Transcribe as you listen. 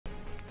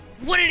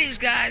What it is,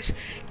 guys?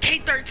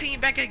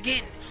 K13 back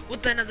again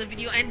with another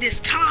video, and this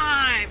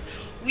time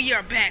we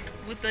are back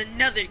with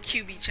another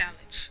QB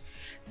challenge.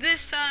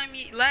 This time,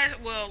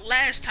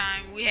 last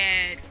time we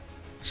had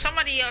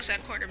somebody else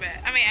at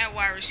quarterback. At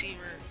wide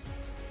receiver.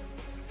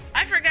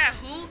 I forgot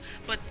who,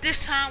 but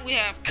this time we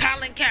have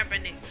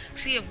Capernick.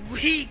 See if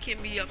he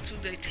can be up to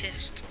the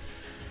test.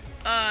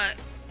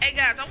 Hey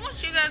guys, I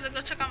want you guys to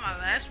go check out my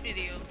last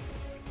video.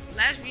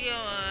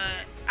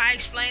 I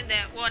explained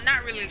that, well,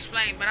 not really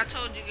explained, but I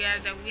told you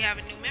guys that we have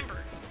a new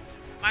member.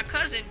 My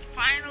cousin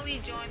finally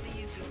joined the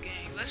YouTube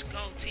gang. Let's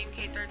go, Team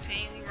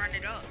K13. We run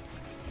it up,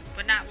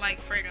 but not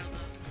like Fredo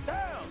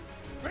though.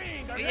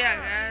 But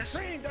yeah, guys.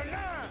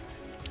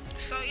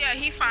 So yeah,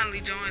 he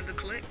finally joined the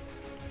clique.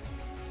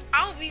 I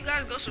hope you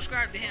guys go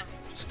subscribe to him.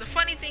 The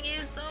funny thing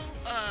is though,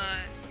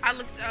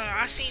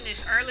 I seen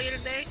this earlier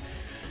today.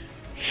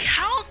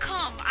 How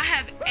come I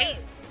have eight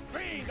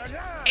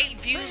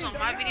views on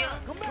my video,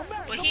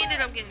 but he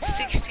ended up getting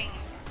 16?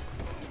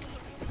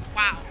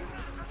 Wow.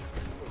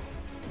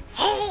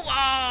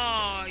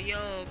 Oh,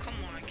 yo, come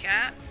on,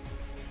 Cap.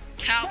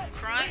 Calvin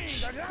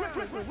Crunch. Ooh.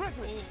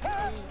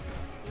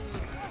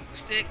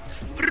 Stick.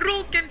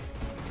 Broken.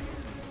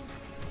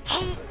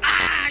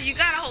 You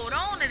gotta hold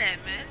on to that,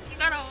 man. You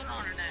gotta hold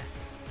on to that.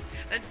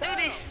 Let's do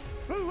this.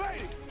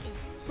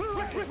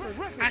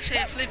 I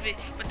said flip it,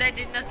 but that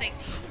did nothing.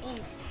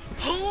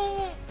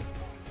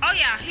 Oh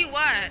yeah, he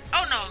wide.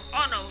 Oh no.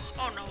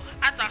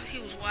 I thought he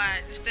was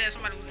wide. Instead,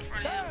 somebody was in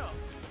front of him.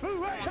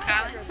 Come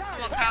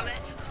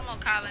on,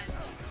 Colin.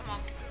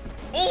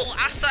 Oh,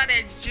 I saw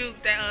that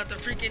juke that the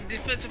freaking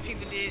defensive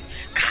people did.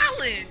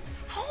 Colin,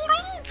 hold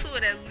on to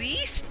it at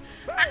least.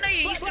 I know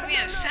you used to be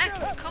a sack,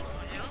 but come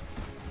on, yo.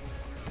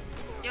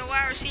 You're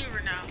wide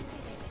receiver now.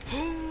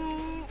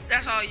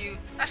 That's all you.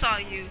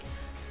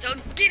 Yo,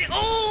 get it.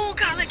 Oh,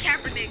 Colin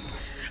Capernick.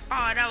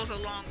 Oh, that was a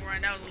long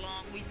run.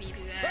 We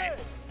needed that.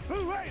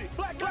 Let's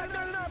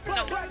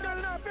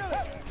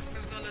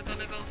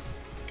go.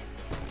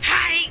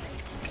 Hi!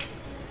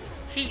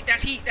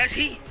 That's heat.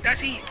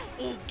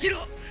 Oh, get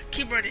up.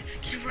 Keep running.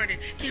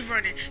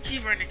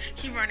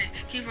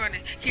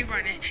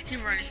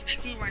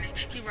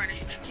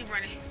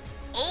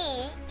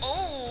 Oh.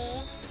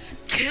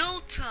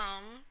 Killed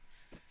him.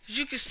 As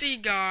you can see,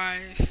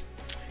 guys,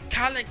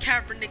 Colin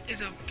Capernick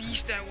is a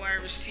beast at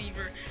wide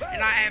receiver,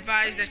 and I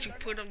advise that you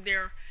put him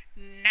there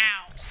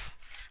now.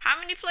 How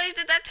many plays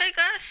did that take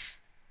us?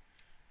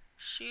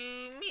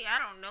 Shoot me, I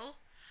don't know.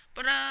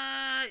 But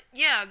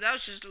yeah, that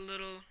was just a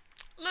little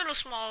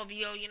small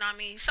video, you know what I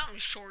mean? Something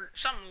short,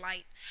 something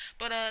light.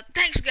 But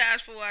thanks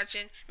guys for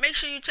watching. Make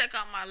sure you check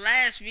out my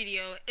last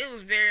video. It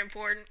was very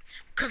important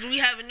because we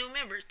have a new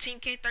member, Team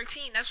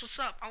K13. That's what's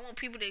up. I want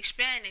people to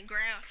expand and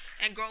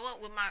grow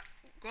up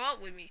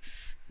with me.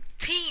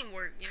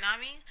 Teamwork, you know what I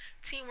mean?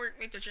 Teamwork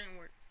make the dream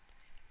work.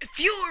 If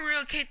you're a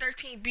real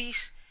K13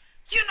 beast,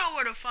 you know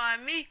where to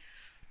find me.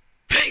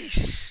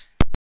 Peace.